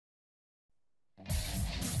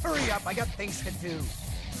Hurry up, I got things to do.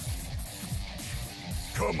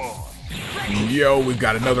 Come on. Yo, we've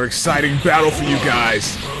got another exciting battle for you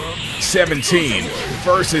guys. 17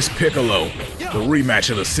 versus Piccolo, the rematch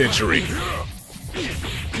of the century.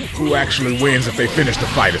 Who actually wins if they finish the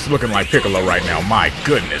fight? It's looking like Piccolo right now. My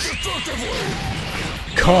goodness.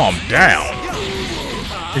 Calm down.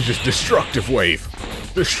 It's just destructive wave.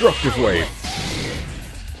 Destructive wave.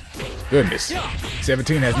 Goodness.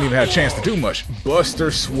 17 hasn't even had a chance to do much.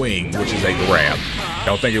 Buster Swing, which is a grab.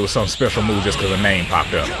 Don't think it was some special move just because a name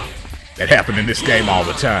popped up. That happened in this game all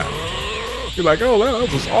the time. You're like, oh, well,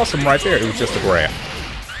 that was awesome right there. It was just a grab.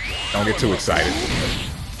 Don't get too excited.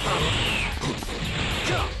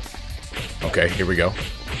 Okay, here we go.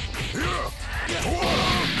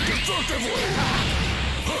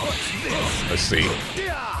 Let's see.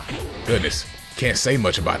 Goodness. Can't say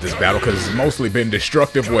much about this battle because it's mostly been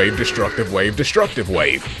destructive wave, destructive wave, destructive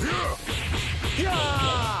wave.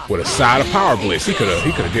 With a side of power blitz. He could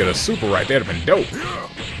have did a super right there. That'd have been dope.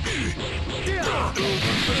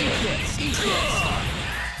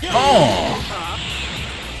 Oh.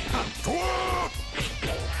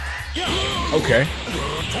 Okay.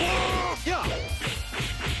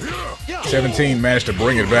 17 managed to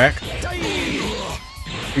bring it back.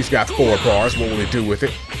 He's got 4 bars. What will he do with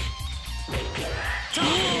it?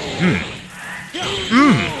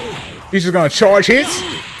 He's just gonna charge hits.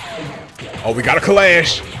 Oh, we got a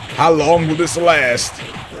clash. How long will this last?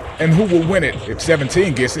 And who will win it? If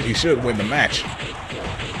 17 gets it, he should win the match.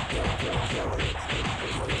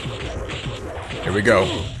 Here we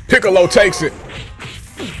go. Piccolo takes it.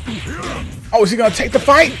 Oh, is he gonna take the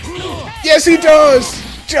fight? Yes, he does.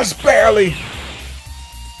 Just barely.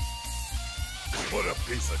 What a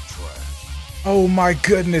piece of trash. Oh my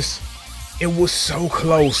goodness. It was so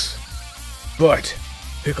close. But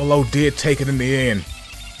Piccolo did take it in the end.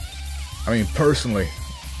 I mean, personally,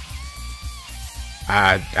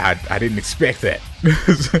 I didn't expect that.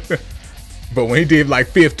 But when he did like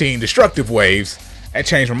 15 destructive waves, that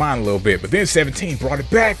changed my mind a little bit. But then 17 brought it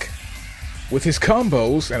back with his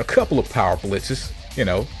combos and a couple of power blitzes, you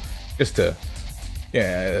know, just to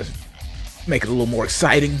make it a little more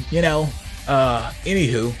exciting, you know.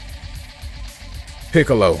 Anywho,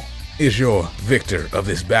 Piccolo is your victor of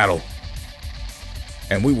this battle.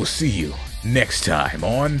 And we will see you next time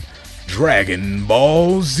on Dragon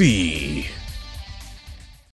Ball Z.